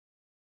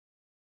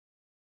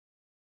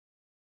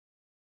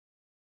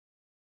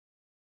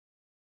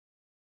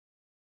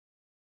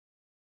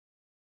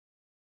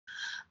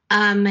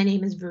My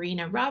name is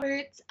Verena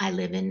Roberts. I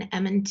live in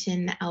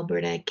Edmonton,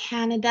 Alberta,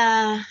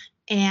 Canada,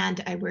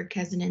 and I work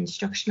as an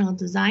instructional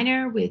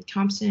designer with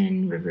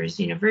Thompson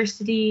Rivers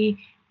University,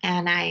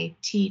 and I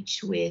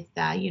teach with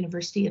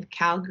University of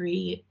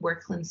Calgary,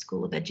 Workland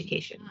School of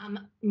Education.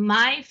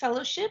 My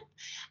fellowship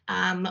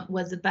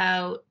was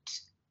about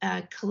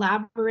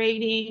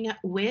collaborating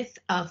with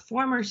a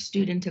former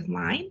student of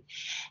mine,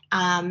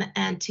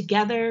 and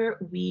together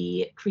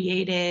we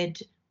created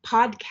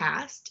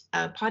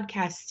a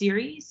podcast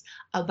series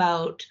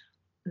about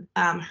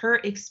her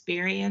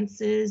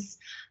experiences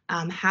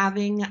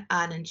having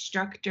an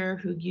instructor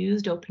who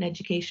used open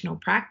educational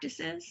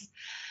practices,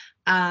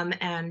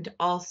 and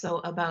also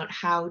about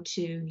how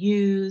to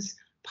use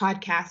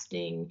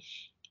podcasting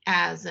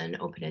as an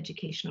open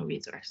educational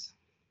resource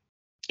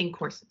in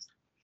courses.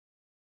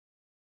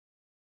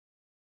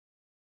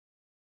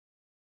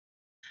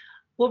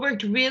 What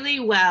worked really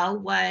well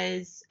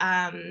was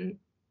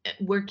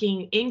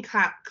working in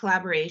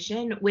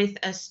collaboration with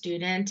a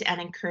student and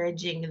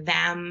encouraging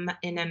them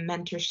in a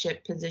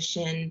mentorship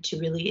position to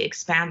really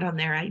expand on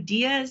their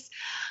ideas.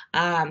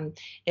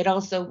 It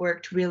also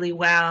worked really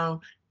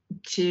well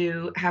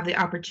to have the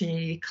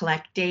opportunity to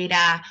collect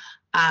data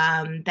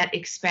that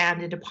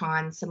expanded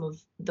upon some of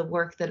the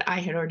work that I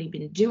had already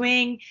been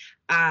doing,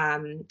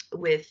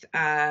 with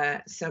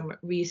some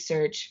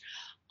research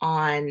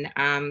on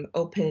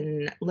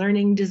open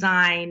learning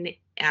design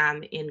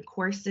in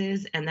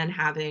courses, and then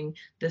having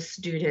the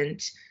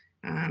student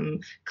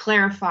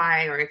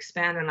clarify or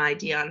expand an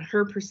idea on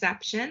her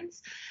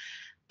perceptions.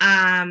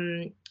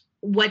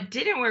 What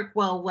didn't work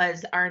well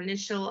was our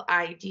initial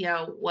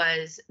idea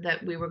was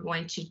that we were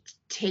going to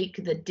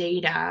take the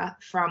data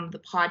from the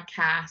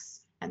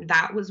podcasts, and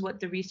that was what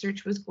the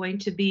research was going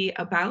to be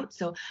about.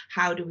 So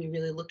how do we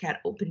really look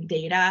at open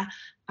data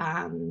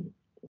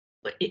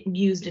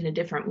used in a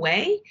different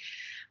way?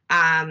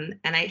 And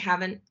I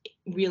haven't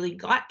really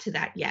got to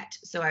that yet.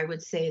 So I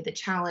would say the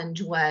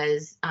challenge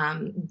was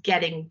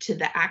getting to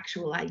the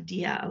actual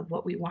idea of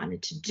what we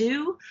wanted to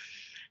do.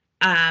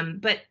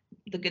 But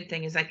the good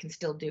thing is I can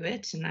still do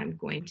it, and I'm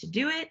going to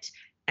do it.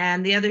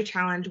 And the other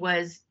challenge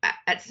was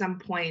at some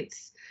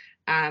points,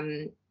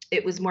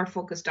 it was more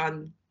focused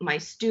on my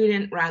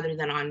student rather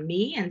than on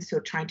me. And so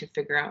trying to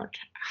figure out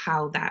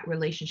how that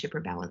relationship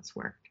or balance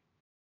worked.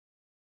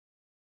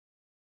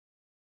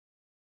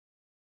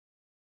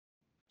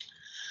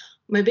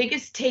 My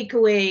biggest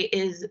takeaway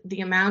is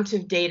the amount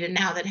of data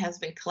now that has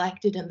been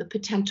collected and the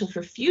potential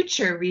for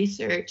future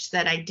research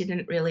that I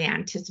didn't really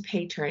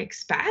anticipate or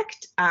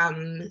expect.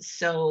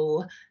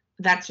 So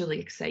that's really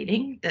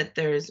exciting that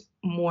there's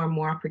more and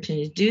more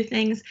opportunity to do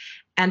things,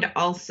 and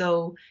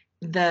also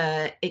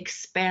the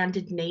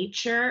expanded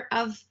nature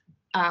of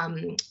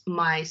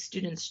my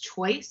students'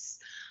 choice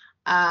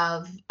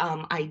of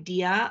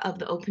idea of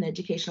the open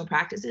educational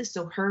practices.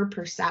 So her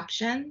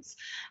perceptions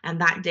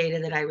and that data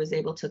that I was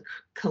able to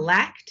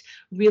collect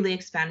really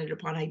expanded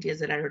upon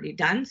ideas that I'd already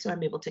done. So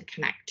I'm able to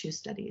connect two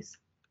studies.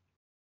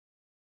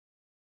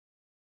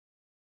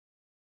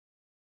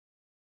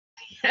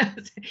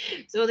 Yes.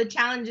 So the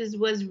challenges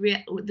was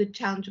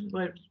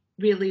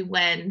really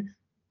when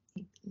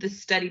the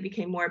study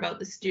became more about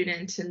the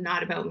student and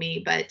not about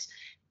me. But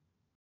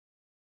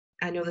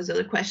I know there's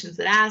other questions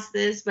that ask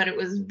this, but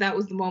that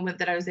was the moment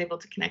that I was able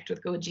to connect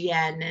with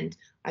GoGN, and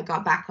I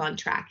got back on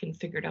track and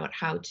figured out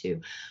how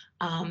to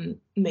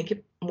make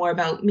it more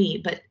about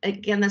me. But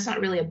again, that's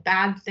not really a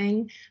bad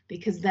thing,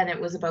 because then it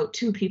was about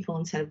two people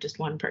instead of just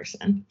one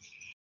person.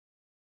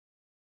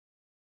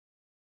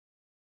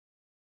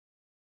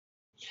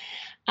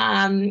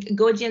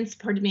 GoGN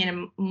supported me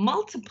in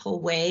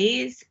multiple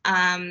ways.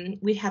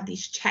 We had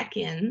these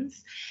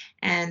check-ins,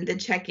 and the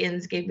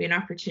check-ins gave me an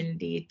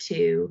opportunity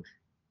to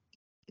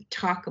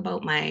talk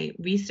about my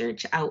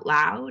research out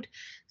loud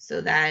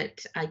so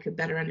that I could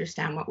better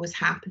understand what was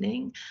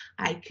happening.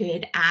 I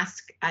could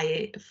ask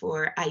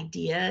for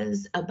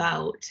ideas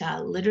about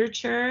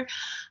literature.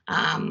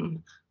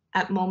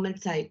 At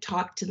moments, I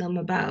talked to them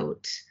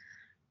about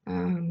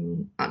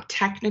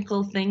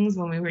technical things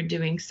when we were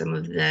doing some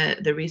of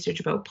the research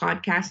about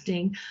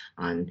podcasting,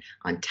 on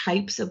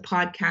types of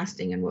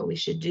podcasting and what we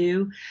should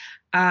do.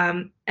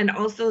 And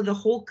also the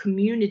whole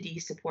community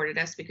supported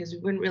us, because we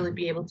wouldn't really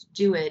be able to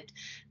do it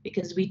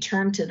because we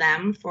turned to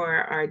them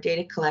for our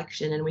data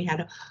collection, and we had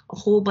a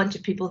whole bunch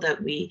of people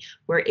that we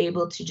were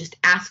able to just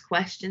ask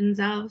questions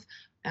of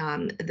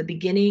at the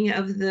beginning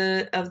of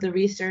the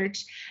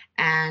research,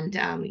 and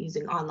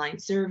using online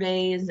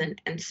surveys,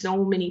 and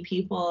so many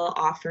people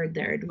offered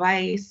their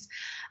advice.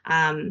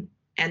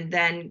 And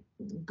then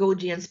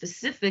GoGN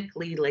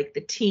specifically, like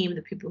the team,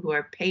 the people who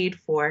are paid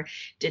for,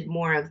 did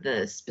more of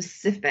the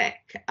specific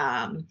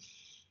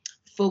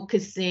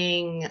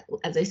focusing,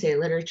 as I say,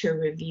 literature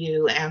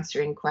review,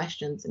 answering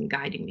questions, and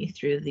guiding me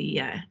through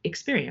the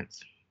experience.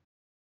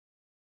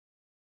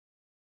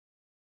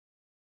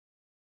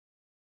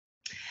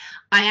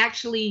 I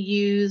actually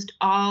used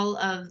all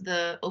of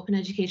the open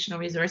educational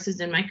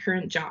resources in my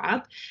current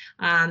job,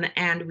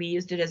 and we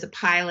used it as a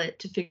pilot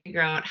to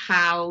figure out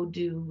how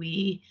do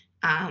we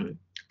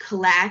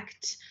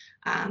collect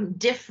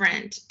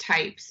different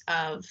types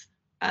of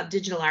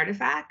digital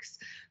artifacts.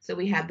 So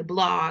we had the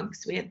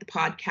blogs, we had the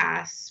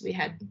podcasts, we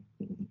had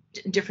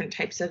different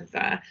types of,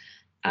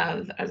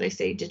 as I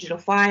say, digital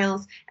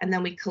files, and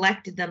then we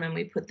collected them and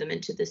we put them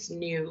into this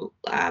new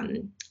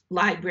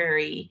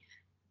library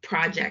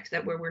project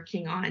that we're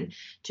working on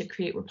to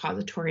create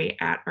repository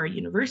at our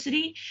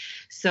university.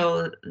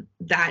 So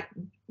that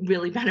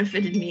really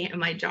benefited me in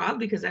my job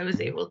because I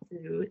was able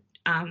to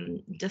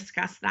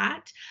discuss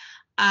that.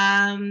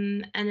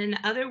 And in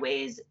other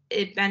ways,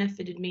 it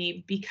benefited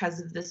me because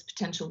of this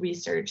potential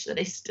research that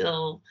I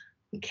still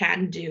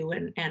can do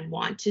and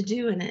want to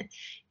do, and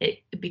it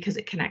because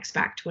it connects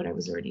back to what I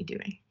was already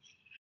doing.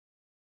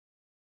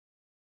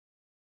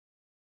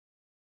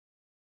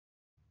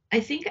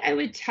 I think I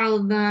would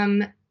tell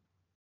them,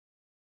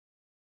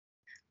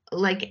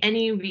 like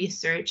any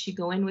research, you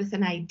go in with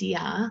an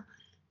idea,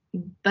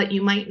 but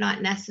you might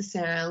not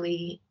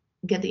necessarily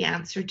get the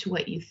answer to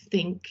what you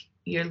think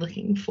you're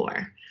looking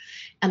for.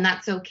 And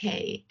that's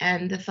okay.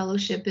 And the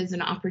fellowship is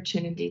an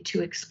opportunity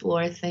to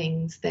explore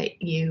things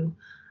that you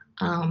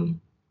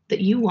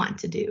want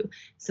to do.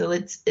 So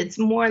it's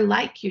more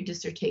like your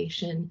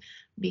dissertation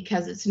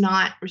because it's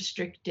not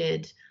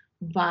restricted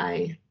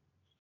by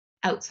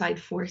outside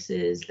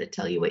forces that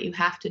tell you what you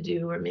have to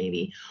do,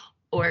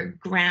 or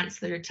grants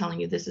that are telling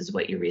you this is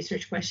what your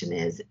research question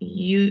is.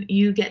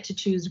 You get to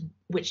choose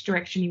which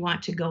direction you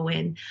want to go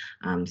in.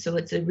 So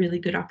it's a really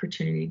good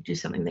opportunity to do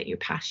something that you're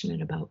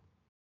passionate about.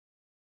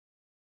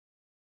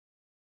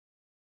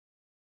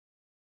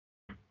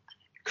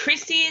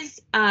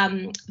 Chrissy's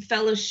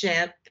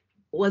fellowship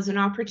was an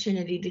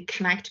opportunity to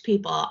connect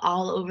people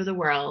all over the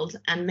world,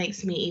 and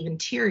makes me even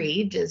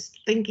teary just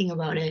thinking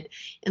about it,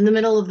 in the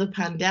middle of the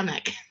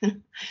pandemic.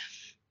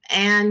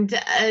 And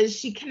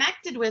she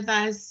connected with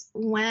us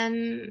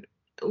when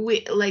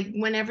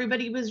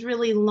everybody was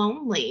really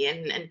lonely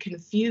and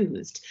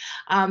confused.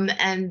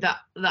 And the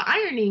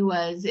irony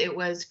was, it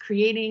was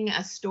creating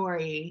a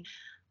story,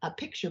 a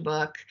picture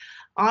book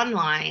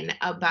online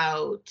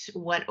about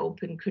what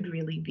open could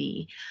really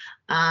be.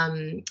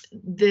 Some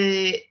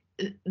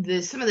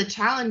of the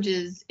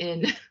challenges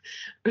in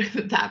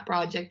that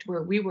project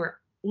were we were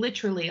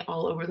literally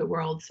all over the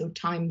world, so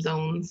time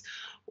zones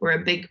were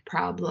a big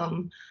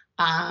problem.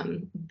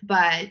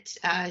 But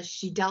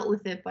she dealt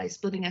with it by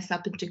splitting us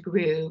up into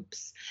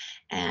groups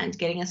and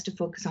getting us to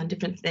focus on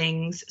different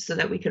things so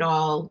that we could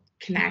all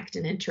connect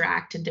and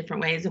interact in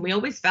different ways. And we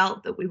always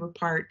felt that we were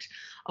part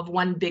of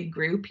one big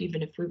group,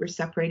 even if we were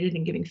separated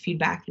and giving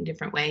feedback in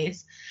different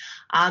ways.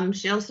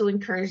 She also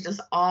encouraged us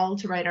all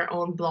to write our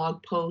own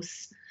blog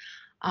posts.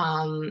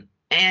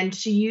 And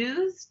she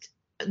used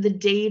the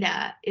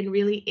data in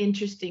really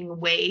interesting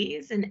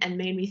ways and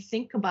made me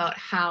think about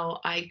how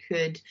I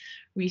could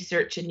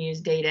research and use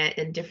data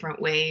in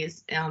different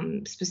ways.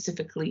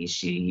 Specifically,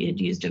 she had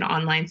used an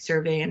online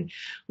survey, and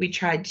we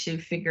tried to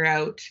figure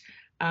out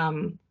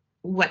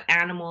what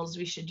animals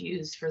we should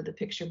use for the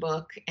picture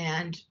book,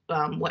 and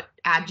what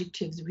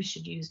adjectives we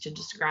should use to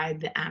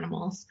describe the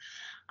animals.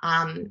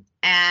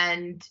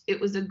 And it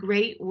was a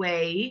great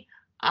way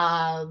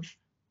of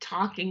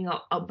talking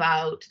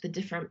about the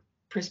different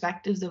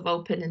perspectives of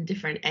open and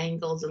different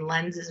angles and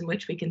lenses in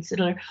which we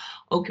consider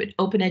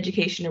open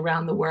education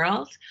around the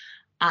world,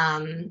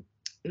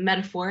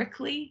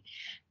 metaphorically,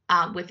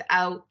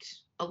 without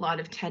a lot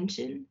of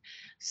tension.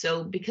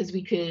 So because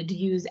we could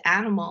use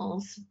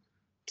animals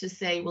to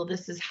say, well,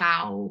 this is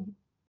how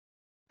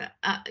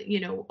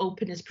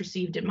open is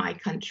perceived in my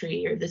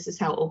country, or this is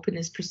how open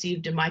is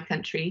perceived in my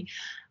country.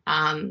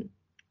 And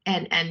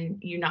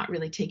you're not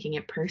really taking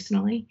it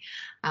personally.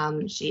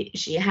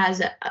 She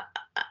has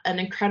an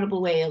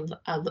incredible way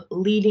of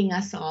leading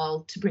us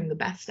all to bring the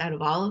best out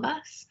of all of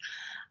us.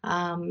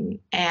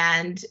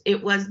 And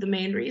it was the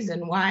main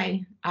reason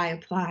why I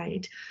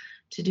applied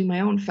to do my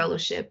own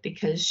fellowship,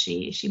 because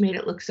she made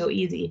it look so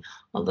easy,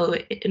 although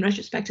in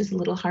retrospect is a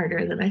little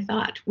harder than I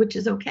thought, which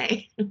is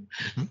okay.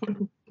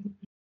 Mm-hmm.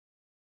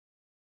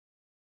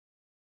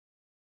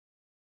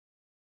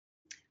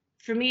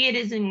 For me, it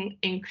is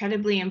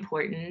incredibly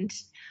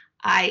important.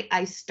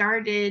 I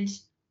started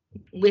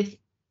with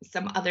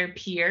some other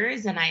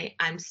peers, and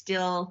I'm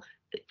still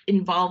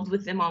involved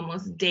with them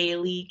almost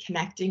daily,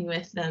 connecting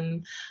with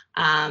them,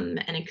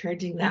 and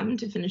encouraging them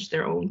to finish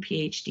their own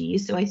PhD.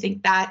 So I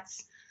think that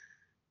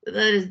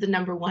is the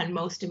number one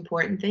most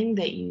important thing,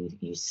 that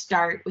you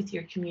start with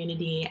your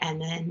community,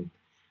 and then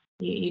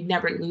you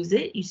never lose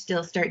it. You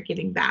still start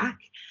giving back.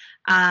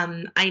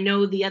 I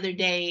know the other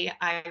day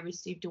I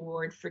received an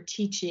award for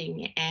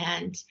teaching,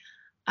 and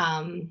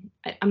I'm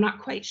not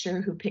quite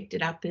sure who picked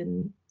it up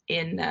in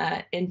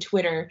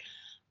Twitter,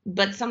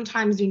 but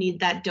sometimes you need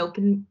that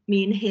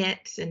dopamine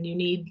hit, and you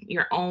need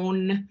your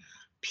own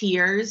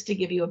peers to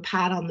give you a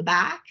pat on the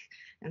back.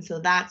 And so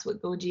that's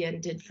what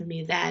GoGN did for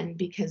me then,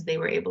 because they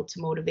were able to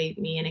motivate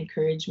me and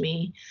encourage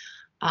me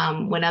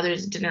when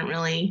others didn't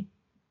really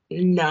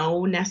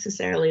know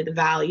necessarily the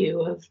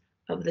value of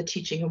the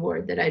teaching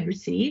award that I'd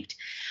received.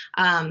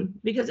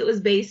 because it was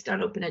based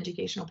on open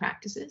educational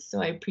practices.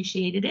 So I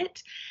appreciated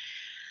it.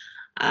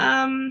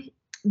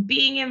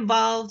 Being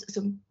involved,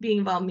 so being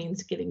involved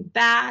means giving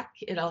back.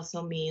 It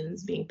also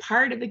means being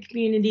part of the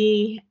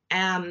community.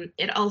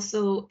 It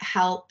also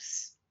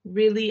helps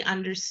really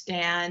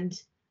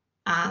understand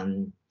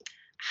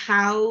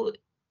how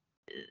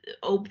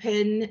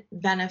open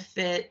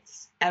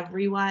benefits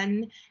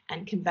everyone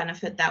and can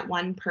benefit that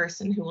one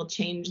person who will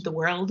change the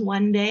world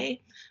one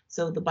day.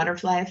 So the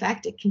butterfly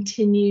effect, it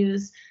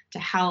continues to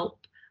help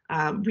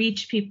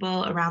reach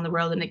people around the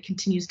world, and it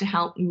continues to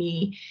help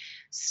me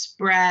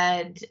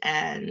spread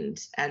and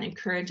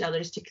encourage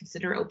others to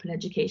consider open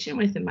education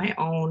within my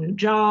own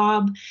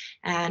job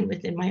and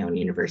within my own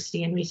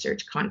university and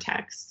research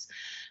contexts.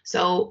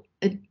 So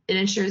it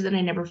ensures that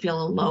I never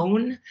feel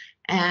alone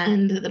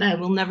and that I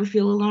will never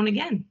feel alone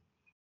again.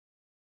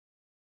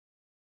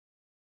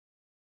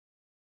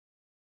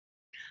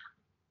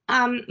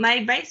 My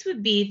advice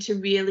would be to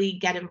really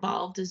get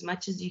involved as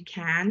much as you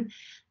can.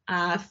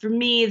 For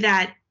me,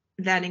 that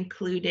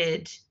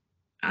included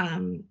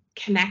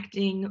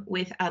connecting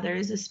with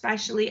others,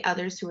 especially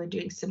others who are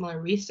doing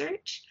similar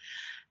research.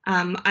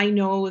 I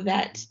know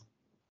that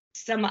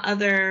some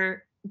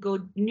other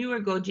newer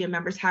GoGEA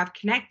members have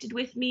connected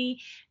with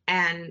me,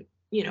 and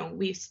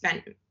we've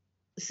spent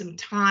some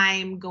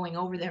time going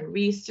over their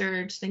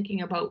research,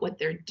 thinking about what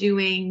they're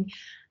doing.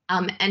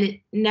 And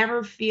it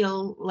never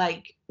feel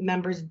like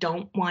members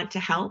don't want to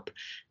help,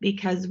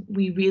 because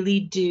we really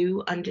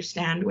do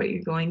understand what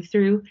you're going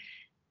through.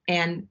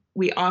 And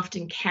we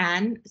often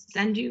can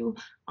send you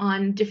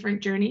on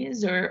different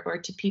journeys or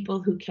to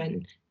people who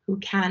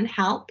can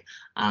help.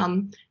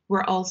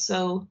 We're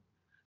also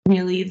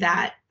really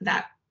that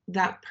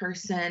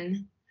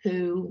person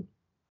who,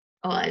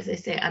 as I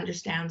say,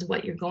 understands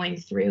what you're going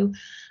through,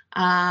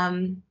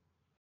 and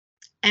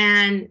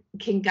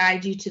can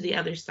guide you to the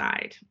other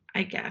side.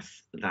 I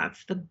guess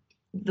that's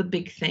the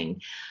big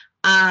thing.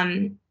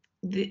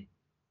 The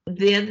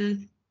other,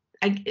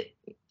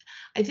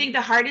 I think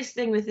the hardest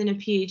thing within a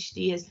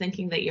PhD is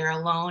thinking that you're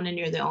alone and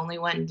you're the only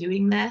one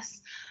doing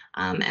this.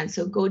 And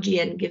so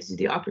GoGN gives you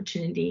the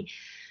opportunity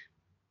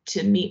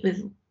to meet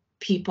with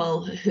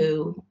people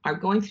who are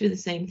going through the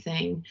same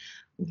thing,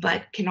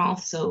 but can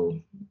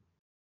also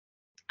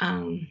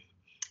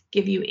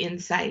give you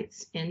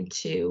insights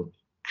into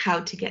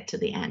how to get to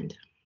the end.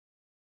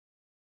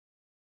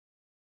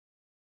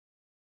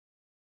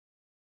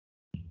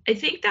 I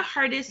think the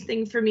hardest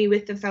thing for me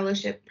with the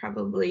fellowship,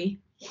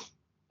 probably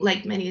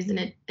like many, is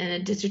in a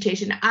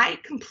dissertation. I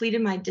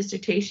completed my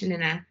dissertation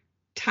in a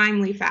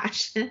timely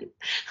fashion.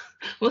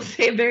 We'll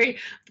say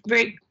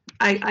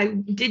I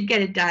did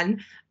get it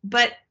done,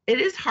 but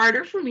it is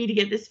harder for me to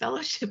get this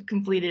fellowship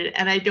completed,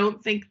 and I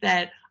don't think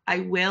that I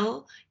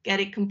will get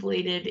it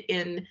completed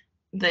in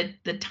the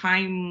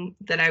time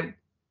that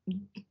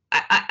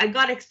I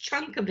got a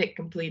chunk of it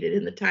completed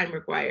in the time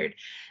required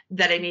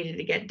that I needed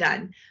to get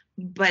done,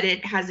 but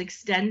it has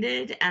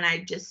extended, and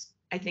I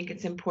think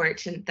it's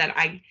important that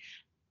I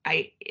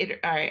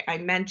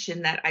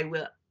mentioned that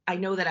I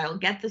know that I'll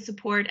get the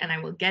support and I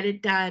will get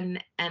it done,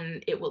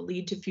 and it will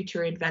lead to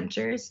future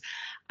adventures.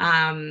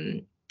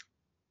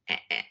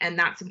 And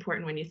that's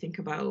important when you think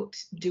about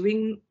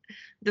doing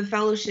the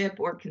fellowship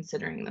or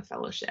considering the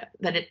fellowship,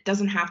 that it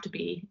doesn't have to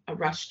be a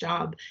rush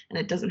job, and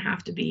it doesn't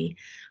have to be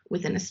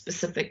within a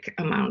specific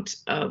amount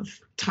of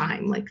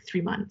time, like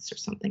 3 months or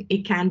something.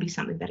 It can be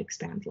something that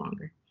expands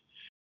longer.